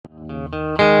Good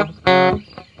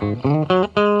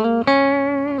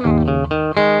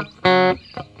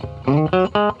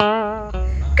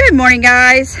morning,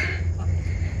 guys.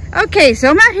 Okay, so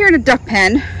I'm out here in a duck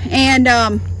pen, and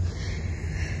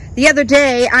the other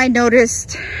day I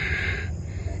noticed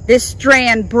this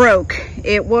strand broke.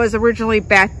 It was originally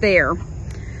back there.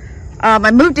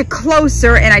 I moved it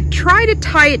closer and I tried to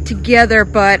tie it together,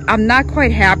 but I'm not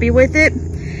quite happy with it.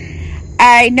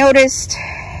 I noticed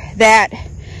that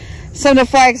some of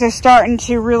the flags are starting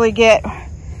to really get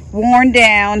worn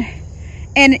down,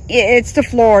 and it's the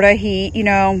Florida heat, you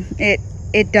know,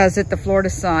 it does it, the Florida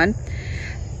sun.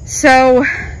 So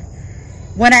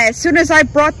as soon as I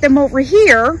brought them over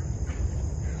here,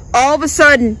 all of a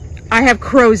sudden I have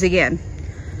crows again.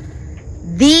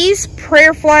 These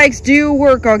prayer flags do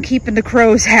work on keeping the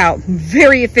crows out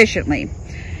very efficiently.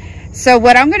 So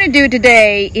what I'm going to do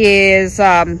today is,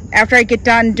 after I get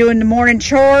done doing the morning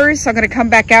chores, I'm going to come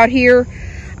back out here.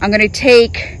 I'm going to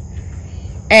take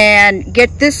and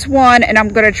get this one, and I'm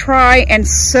going to try and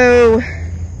sew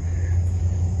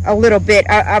a little bit.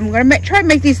 I'm going to try and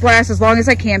make these last as long as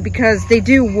I can because they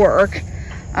do work.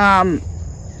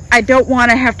 I don't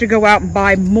want to have to go out and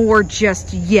buy more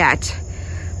just yet.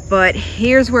 But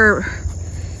here's where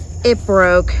it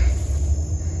broke.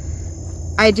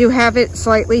 I do have it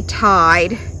slightly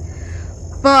tied,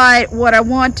 but what I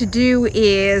want to do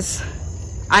is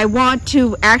I want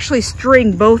to actually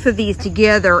string both of these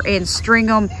together and string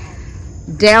them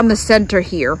down the center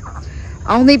here.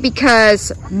 Only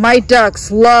because my ducks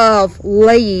love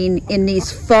laying in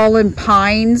these fallen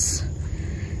pines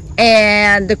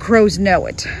and the crows know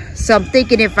it. So I'm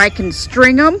thinking if I can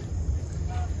string them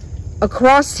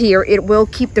across here, it will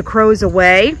keep the crows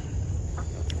away.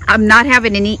 I'm not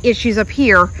having any issues up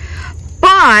here,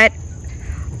 but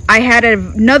I had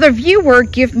another viewer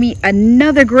give me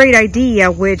another great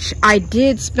idea, which I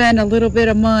did spend a little bit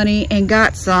of money and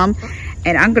got some,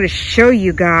 and I'm going to show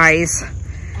you guys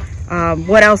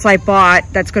what else I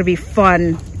bought that's going to be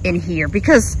fun in here,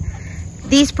 because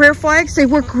these prayer flags, they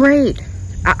work great.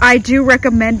 I do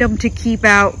recommend them to keep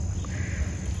out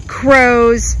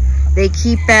crows. They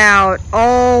keep out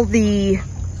all the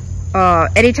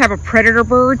any type of predator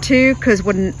bird too, because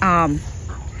when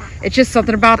it's just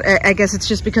something about, I guess it's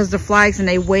just because the flags and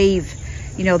they wave,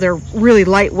 you know, they're really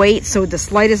lightweight, so the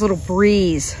slightest little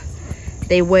breeze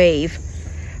they wave.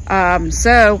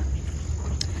 So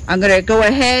I'm gonna go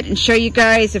ahead and show you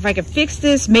guys if I can fix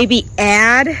this, maybe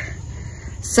add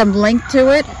some length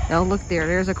to it. Oh, look there,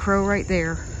 there's a crow right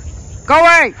there. Go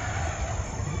away.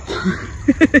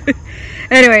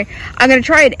 Anyway, I'm going to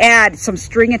try and add some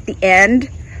string at the end,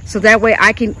 so that way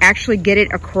I can actually get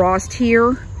it across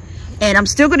here. And I'm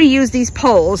still going to use these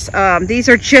poles. These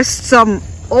are just some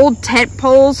old tent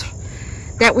poles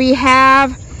that we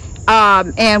have,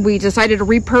 and we decided to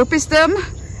repurpose them,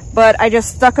 but I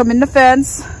just stuck them in the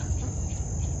fence.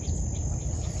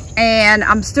 And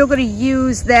I'm still going to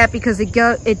use that because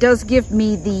it does give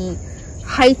me the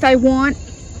height I want,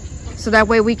 so that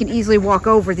way we can easily walk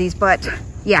over these. But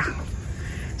yeah,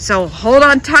 so hold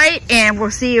on tight and we'll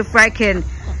see if I can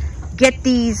get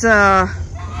these,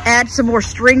 add some more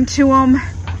string to them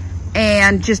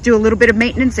and just do a little bit of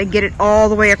maintenance and get it all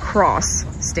the way across.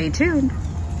 Stay tuned.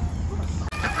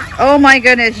 Oh my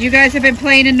goodness, you guys have been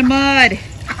playing in the mud.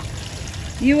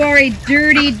 You are a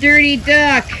dirty, dirty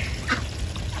duck.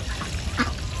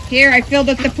 Here, I filled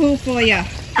up the pool for you.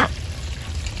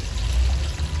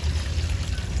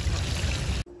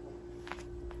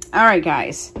 All right,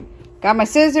 guys. Got my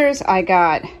scissors, I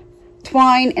got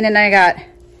twine, and then I got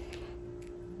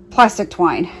plastic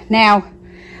twine. Now,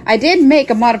 I did make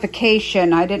a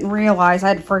modification. I didn't realize, I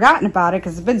had forgotten about it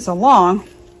because it's been so long.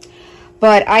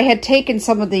 But I had taken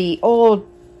some of the old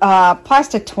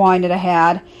plastic twine that I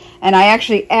had, and I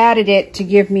actually added it to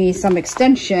give me some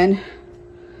extension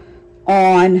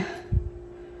on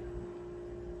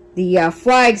the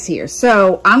flags here.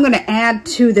 So I'm going to add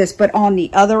to this, but on the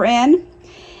other end.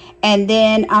 And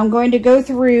then I'm going to go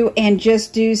through and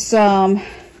just do some,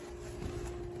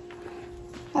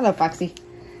 hello Foxy,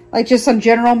 like just some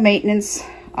general maintenance.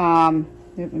 Let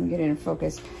me get it in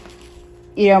focus.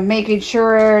 You know, making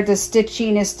sure the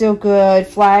stitching is still good.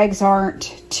 Flags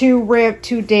aren't too ripped,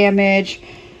 too damaged.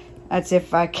 That's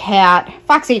if a cat.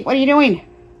 Foxy, what are you doing?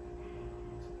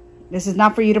 This is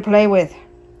not for you to play with.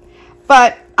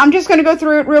 But I'm just going to go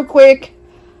through it real quick.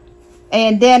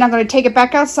 And then I'm going to take it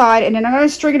back outside, and then I'm going to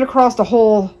string it across the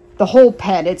whole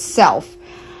pen itself.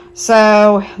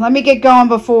 So let me get going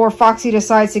before Foxy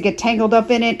decides to get tangled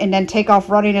up in it and then take off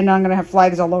running, and I'm going to have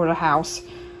flags all over the house.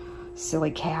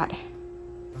 Silly cat.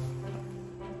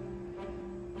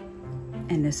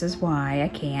 And this is why I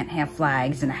can't have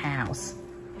flags in a house.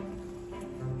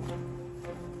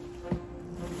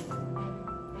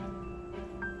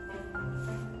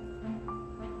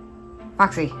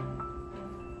 Foxy.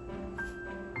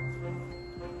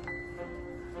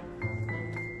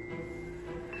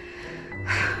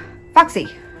 Foxy,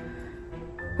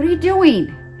 what are you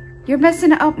doing? You're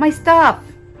messing up my stuff.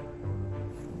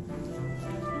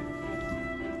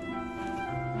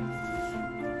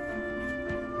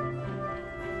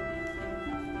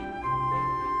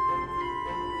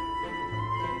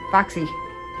 Foxy,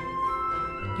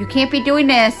 you can't be doing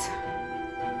this.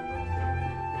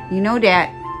 You know that.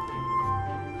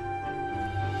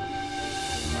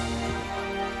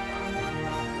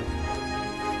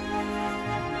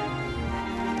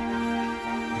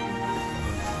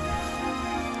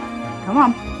 Come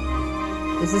on.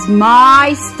 This is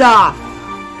my stuff.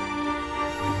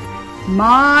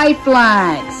 My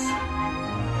flags.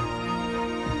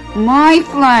 My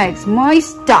flags. My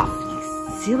stuff.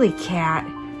 You silly cat.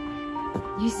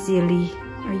 You silly.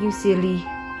 Are you silly?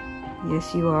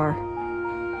 Yes, you are.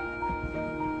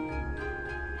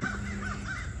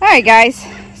 Alright, guys.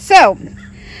 So,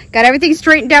 got everything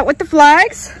straightened out with the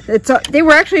flags. They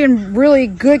were actually in really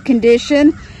good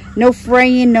condition. No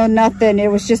fraying, no nothing.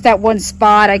 It was just that one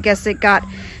spot. I guess it got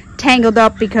tangled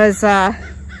up because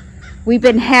we've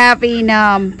been trapping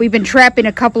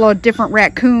a couple of different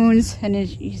raccoons, and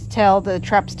as you can tell, the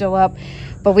trap's still up.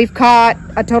 But we've caught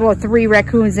a total of 3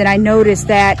 raccoons, and I noticed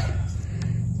that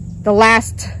the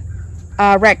last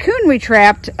raccoon we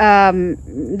trapped,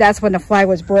 that's when the flag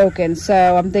was broken. So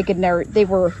I'm thinking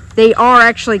they are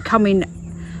actually coming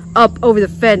up over the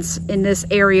fence in this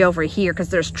area over here because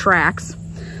there's tracks.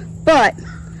 But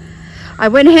I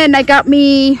went ahead and I got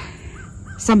me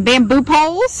some bamboo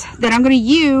poles that I'm going to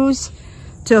use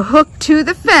to hook to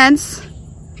the fence,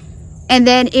 and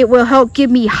then it will help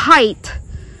give me height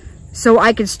so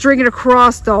I can string it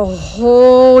across the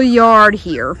whole yard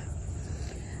here.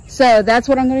 So that's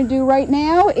what I'm going to do right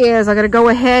now, is I'm going to go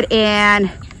ahead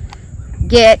and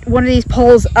get one of these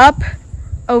poles up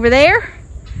over there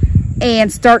and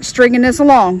start stringing this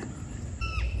along.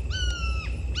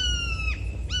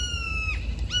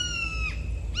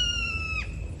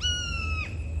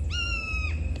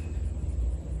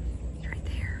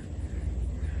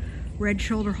 Red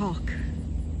shoulder hawk.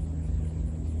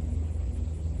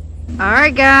 All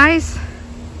right, guys.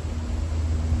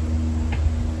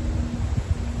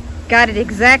 Got it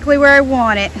exactly where I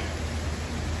want it.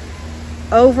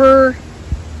 Over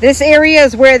this area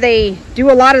is where they do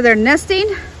a lot of their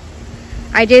nesting.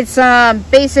 I did some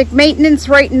basic maintenance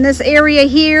right in this area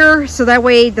here, so that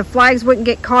way the flags wouldn't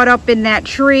get caught up in that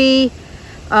tree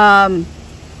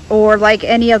or like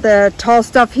any of the tall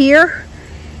stuff here.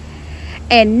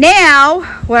 And now,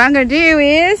 what I'm going to do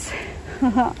is,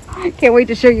 I can't wait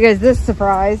to show you guys this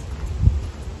surprise.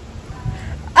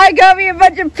 I got me a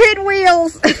bunch of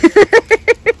pinwheels.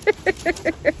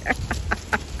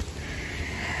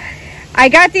 I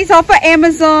got these off of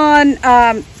Amazon.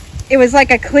 It was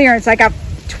like a clearance. I got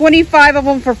 25 of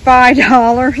them for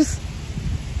 $5.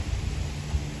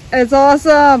 It's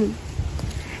awesome.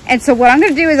 And so what I'm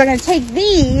going to do is I'm going to take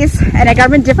these, and I got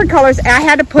them in different colors. I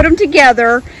had to put them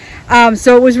together.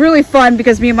 So it was really fun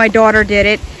because me and my daughter did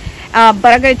it. But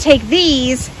I'm going to take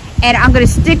these and I'm going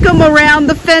to stick them around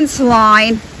the fence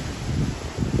line.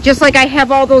 Just like I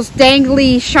have all those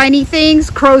dangly, shiny things.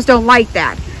 Crows don't like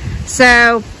that.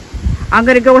 So I'm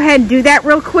going to go ahead and do that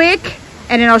real quick,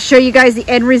 and then I'll show you guys the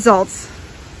end results.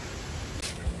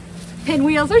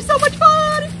 Pinwheels are so much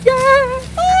fun! Yeah!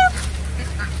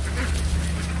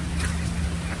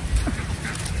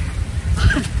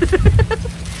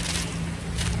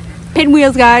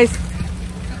 Pinwheels, guys.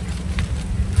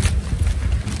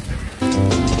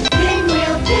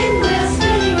 Pinwheel, pinwheel,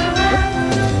 spinning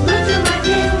around. Look to my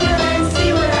pinwheel and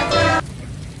see what I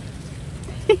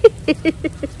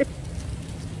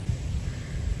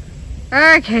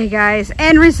found. Okay, guys,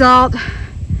 end result.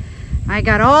 I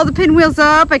got all the pinwheels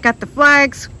up. I got the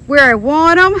flags where I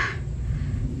want them.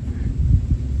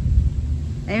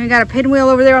 I even got a pinwheel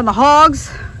over there on the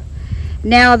hogs.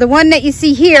 Now, the one that you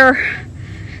see here,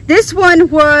 this one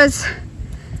was,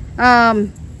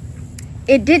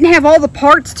 it didn't have all the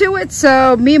parts to it,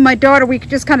 so me and my daughter, we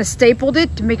just kind of stapled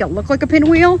it to make it look like a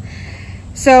pinwheel.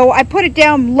 So I put it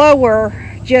down lower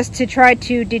just to try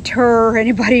to deter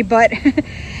anybody, but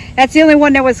that's the only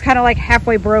one that was kind of like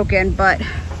halfway broken. But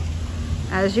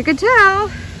as you can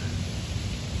tell,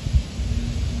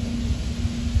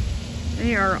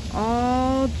 they are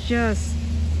all just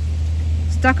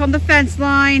stuck on the fence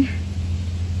line.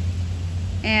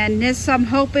 And this, I'm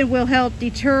hoping, will help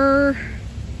deter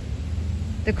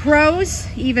the crows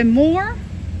even more,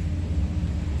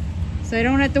 so I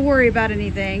don't have to worry about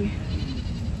anything.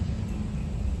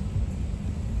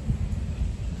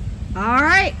 All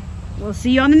right, we'll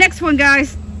see you on the next one,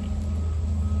 guys.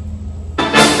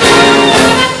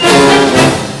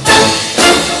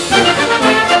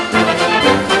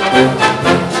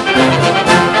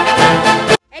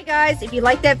 Hey guys, if you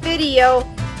like that video,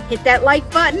 hit that like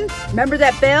button, remember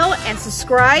that bell, and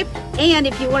subscribe. And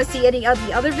if you want to see any of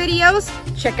the other videos,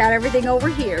 check out everything over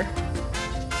here.